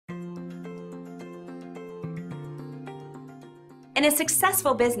In a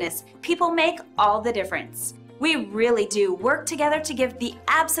successful business, people make all the difference. We really do work together to give the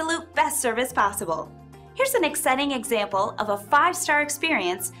absolute best service possible. Here's an exciting example of a 5-star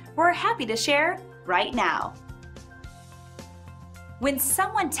experience we're happy to share right now. When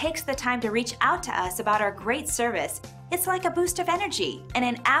someone takes the time to reach out to us about our great service, it's like a boost of energy and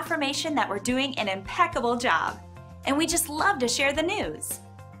an affirmation that we're doing an impeccable job. And we just love to share the news.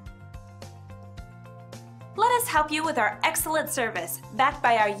 Let us help you with our excellent service, backed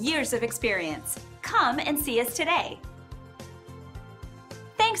by our years of experience. Come and see us today.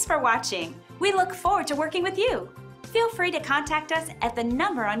 Thanks for watching. We look forward to working with you. Feel free to contact us at the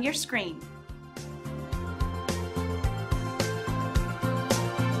number on your screen.